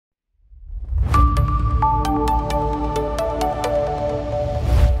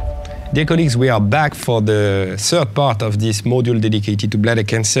Dear colleagues, we are back for the third part of this module dedicated to bladder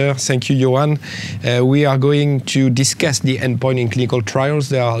cancer. Thank you, Johan. We are going to discuss the endpoint in clinical trials.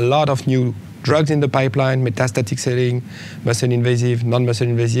 There are a lot of new drugs in the pipeline, metastatic setting, muscle invasive, non-muscle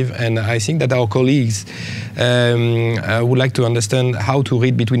invasive, and I think that our colleagues would like to understand how to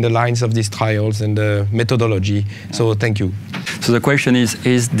read between the lines of these trials and the methodology. So thank you. So the question is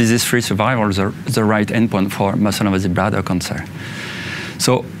disease-free survival the right endpoint for muscle invasive bladder cancer?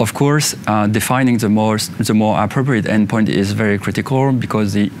 So, of course, defining the more appropriate endpoint is very critical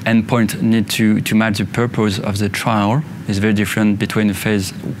because the endpoint needs to match the purpose of the trial. It's very different between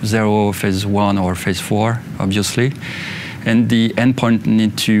phase 0, phase 1, or phase 4, obviously. And the endpoint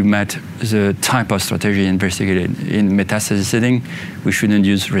needs to match the type of strategy investigated. In metastasis setting, we shouldn't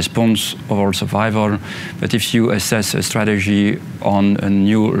use response overall survival, but if you assess a strategy on a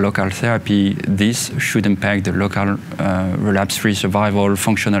new local therapy, this should impact the local relapse-free survival,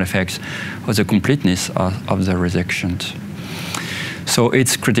 functional effects, or the completeness of the resections. So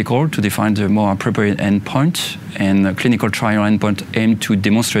it's critical to define the more appropriate endpoint, and clinical trial endpoint aim to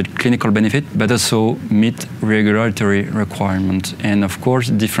demonstrate clinical benefit, but also meet regulatory requirements. And of course,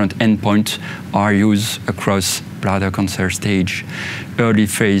 different endpoints are used across bladder cancer stage. Early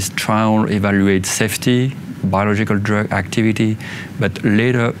phase trial evaluate safety, biological drug activity, but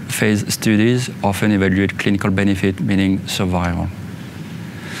later phase studies often evaluate clinical benefit, meaning survival.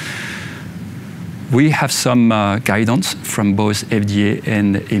 We have some guidance from both FDA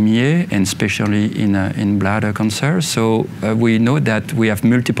and EMA, and especially in bladder cancer. So we know that we have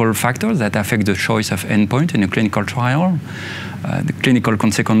multiple factors that affect the choice of endpoint in a clinical trial. The clinical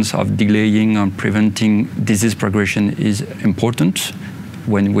consequence of delaying or preventing disease progression is important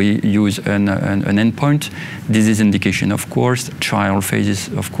when we use an endpoint. Disease indication, of course, trial phases,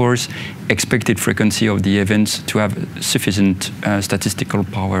 of course, expected frequency of the events to have sufficient statistical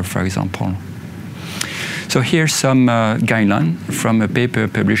power, for example. So here's some guideline from a paper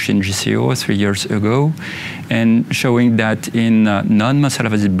published in JCO 3 years ago, and showing that in non-muscle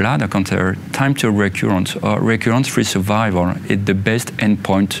invasive bladder cancer, time to recurrence or recurrence-free survival is the best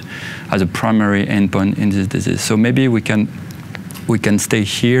endpoint as a primary endpoint in this disease. So maybe we can stay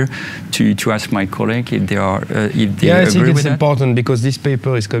here to ask my colleague if they agree with that. Yeah, I think it's important because this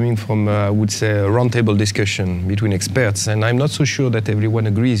paper is coming from, I would say, a roundtable discussion between experts, and I'm not so sure that everyone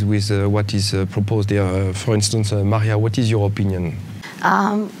agrees with what is proposed there. For instance, Maria, what is your opinion?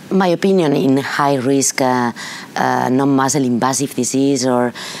 My opinion in high-risk non-muscle invasive disease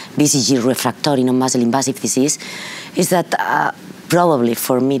or BCG refractory non-muscle invasive disease is that probably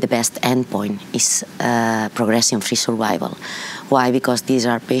for me the best endpoint is progression-free survival. Why? Because these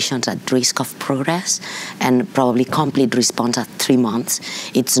are patients at risk of progress and probably complete response at 3 months.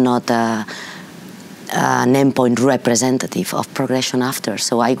 It's not an endpoint representative of progression after.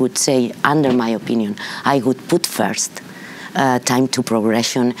 So I would say, under my opinion, I would put first time to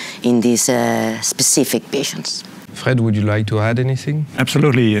progression in these specific patients. Fred, would you like to add anything?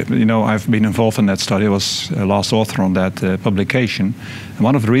 Absolutely. You know, I've been involved in that study. I was last author on that publication. And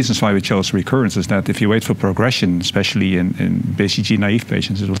one of the reasons why we chose recurrence is that if you wait for progression, especially in BCG-naive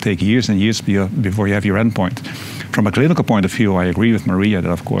patients, it will take years and years before you have your endpoint. From a clinical point of view, I agree with Maria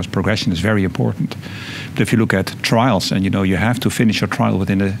that, of course, progression is very important. But if you look at trials and, you have to finish your trial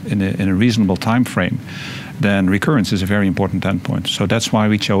within a reasonable time frame, then recurrence is a very important endpoint. So that's why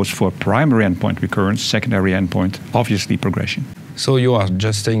we chose for primary endpoint recurrence, secondary endpoint, obviously progression. So you are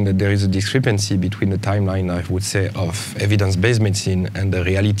just saying that there is a discrepancy between the timeline, I would say, of evidence-based medicine and the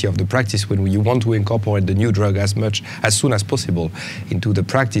reality of the practice. When you want to incorporate the new drug as soon as possible into the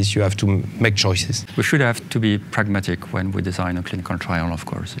practice, you have to make choices. We should have to be pragmatic when we design a clinical trial, of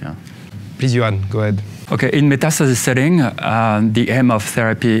course, yeah. Please, Johan, go ahead. Okay, in metastasis setting, the aim of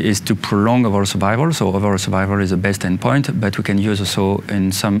therapy is to prolong overall survival. So overall survival is the best endpoint, but we can use also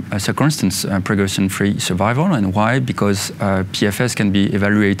in some circumstances progression-free survival. And why? Because PFS can be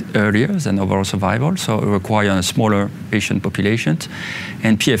evaluated earlier than overall survival, so it requires a smaller patient population.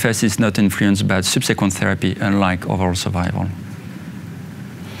 And PFS is not influenced by subsequent therapy, unlike overall survival.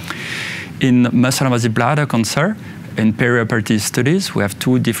 In muscle invasive bladder cancer, in perioperative studies, we have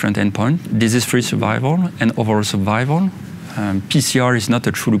 2 different endpoints, disease-free survival and overall survival. PCR is not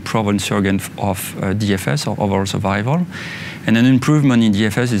a truly proven surrogate of DFS or overall survival. And an improvement in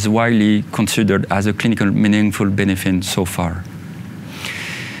DFS is widely considered as a clinical meaningful benefit so far.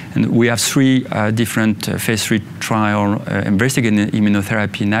 And we have 3 different phase 3 trials investigating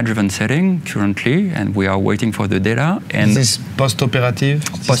immunotherapy in adjuvant setting currently, and we are waiting for the data. And this is post-operative?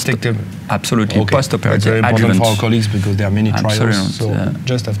 Absolutely, okay. post-operative. That's very important adjuvant. for our colleagues because there are many trials. So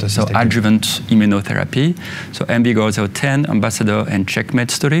just after so adjuvant immunotherapy. So MVigor-010, Ambassador, and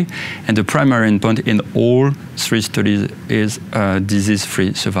Checkmate study. And the primary endpoint in all 3 studies is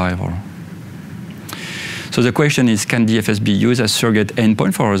disease-free survival. So the question is, can DFS be used as surrogate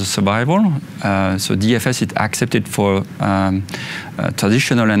endpoint for survival? So DFS is accepted for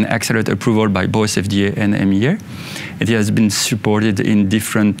traditional and accelerated approval by both FDA and EMA. It has been supported in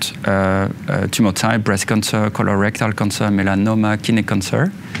different tumor types: breast cancer, colorectal cancer, melanoma, kidney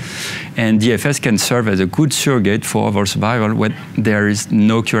cancer. And DFS can serve as a good surrogate for overall survival when there is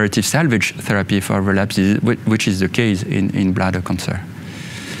no curative salvage therapy for relapse disease, which is the case in bladder cancer.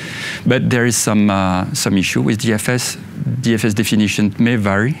 But there is some issue with DFS. DFS definition may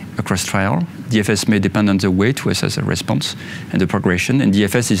vary across trial. DFS may depend on the way to assess the response and the progression. And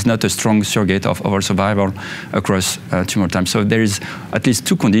DFS is not a strong surrogate of overall survival across tumor types. So there is at least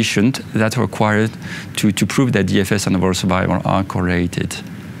 2 conditions that are required to prove that DFS and overall survival are correlated.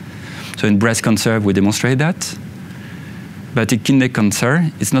 So in breast cancer, we demonstrate that. But in kidney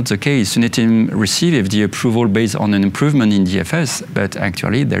cancer, it's not the case. Sunitinib received FDA approval based on an improvement in DFS, but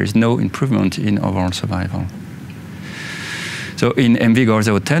actually there is no improvement in overall survival. So in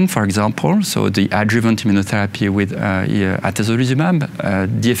MVigor-010, for example, so the adjuvant immunotherapy with atezolizumab,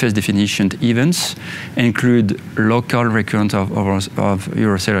 DFS definition events include local recurrence of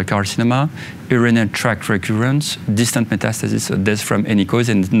urothelial carcinoma, urinary tract recurrence, distant metastasis, so death from any cause,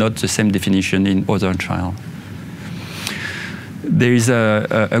 and not the same definition in other trials. There is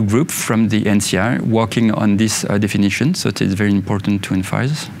a group from the NCI working on this definition, so it is very important to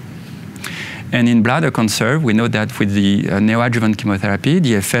emphasize. And in bladder cancer, we know that with the neoadjuvant chemotherapy,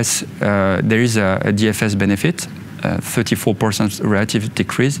 DFS, there is a DFS benefit, 34% relative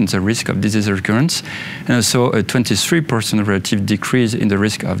decrease in the risk of disease recurrence, and also a 23% relative decrease in the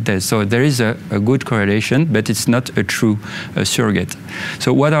risk of death. So there is a good correlation, but it's not a true surrogate.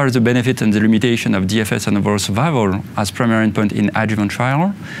 So what are the benefits and the limitation of DFS and overall survival as primary endpoint in adjuvant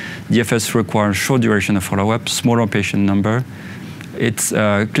trial? DFS requires short duration of follow-up, smaller patient number. It's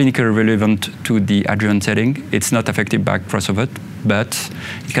clinically relevant to the adjuvant setting. It's not affected by crossover, but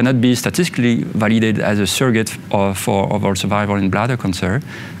it cannot be statistically validated as a surrogate for overall survival in bladder cancer.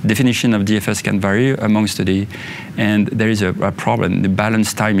 Definition of DFS can vary among studies, and there is a problem, the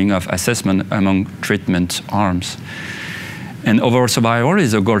balanced timing of assessment among treatment arms. And overall survival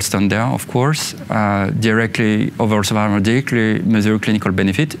is a gold standard, of course. Overall survival directly measure clinical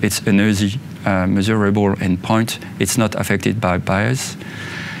benefit. It's an easy measurable endpoint. It's not affected by bias.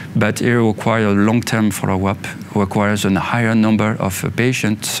 But it requires long-term follow-up, requires a higher number of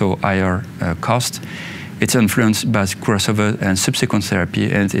patients, so higher cost. It's influenced by crossover and subsequent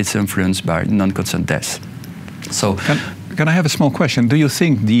therapy, and it's influenced by non-consent death. So. Can I have a small question? Do you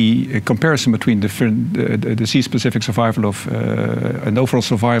think the comparison between different disease-specific survival of and overall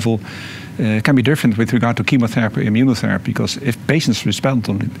survival can be different with regard to chemotherapy, immunotherapy? Because if patients respond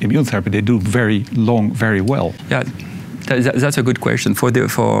on immunotherapy, they do very long, very well. Yeah, that's a good question.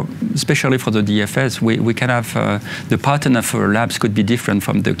 Especially for the DFS, we can have the pattern of relapse could be different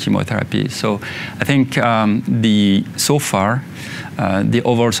from the chemotherapy. So I think so far the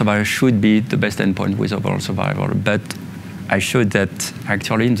overall survival should be the best endpoint with overall survival, but I showed that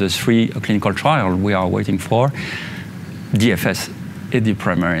actually in the 3 clinical trials we are waiting for, DFS is the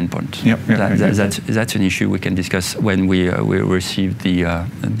primary endpoint. Yep, that's an issue we can discuss when we receive the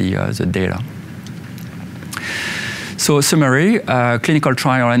data. So summary, clinical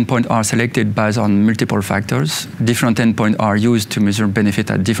trial endpoints are selected based on multiple factors. Different endpoints are used to measure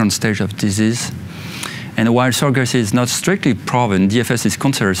benefit at different stages of disease. And while surrogacy is not strictly proven, DFS is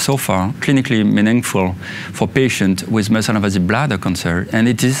considered so far clinically meaningful for patients with muscle-invasive bladder cancer, and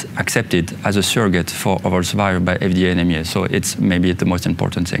it is accepted as a surrogate for overall survival by FDA and EMA. So it's maybe the most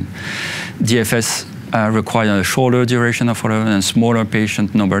important thing. DFS requires a shorter duration of follow-up and smaller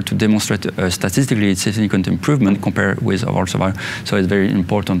patient number to demonstrate a statistically significant improvement compared with overall survival. So it's very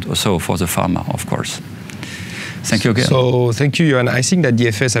important also for the pharma, of course. Thank you again. So thank you, Johan. I think that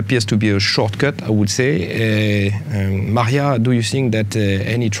DFS appears to be a shortcut, I would say. Maria, do you think that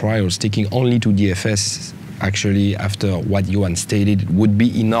any trial sticking only to DFS, actually, after what Johan stated, would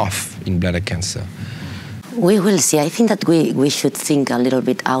be enough in bladder cancer? We will see. I think that we should think a little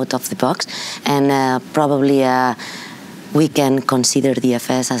bit out of the box, and probably we can consider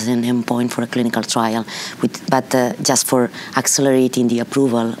DFS as an endpoint for a clinical trial, but just for accelerating the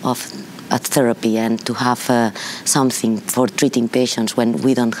approval of a therapy and to have something for treating patients when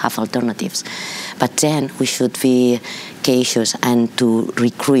we don't have alternatives. But then we should be cautious and to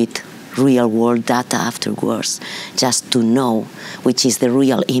recruit real-world data afterwards, just to know which is the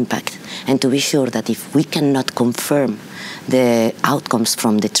real impact, and to be sure that if we cannot confirm the outcomes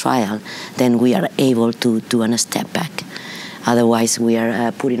from the trial, then we are able to do a step back. Otherwise, we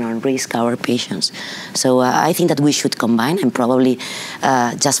are putting on risk our patients. So I think that we should combine, and probably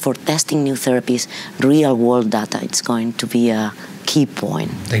just for testing new therapies, real-world data, it's going to be a key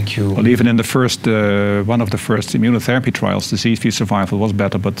point. Thank you. Well, even in the first, one of the first immunotherapy trials, disease-free survival was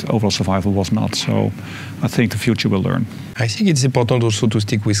better, but overall survival was not. So I think the future will learn. I think it's important also to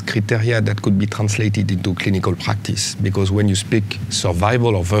stick with criteria that could be translated into clinical practice, because when you speak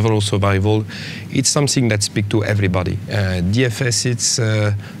survival or overall survival, it's something that speaks to everybody. DFS, it's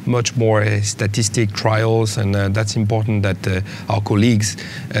much more statistic trials, and that's important that our colleagues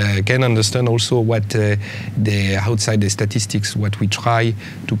can understand also what the outside the statistics, what we try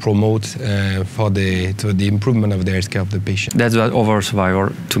to promote for the improvement of the healthcare of the patient. That's why overall survival,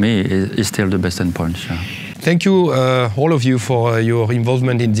 to me, is still the best endpoint. Yeah. Thank you, all of you, for your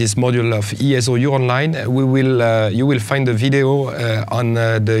involvement in this module of ESO Online. You will find the video on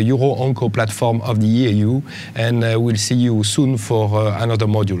the Euro Onco platform of the EAU, and we'll see you soon for another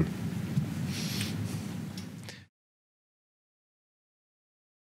module.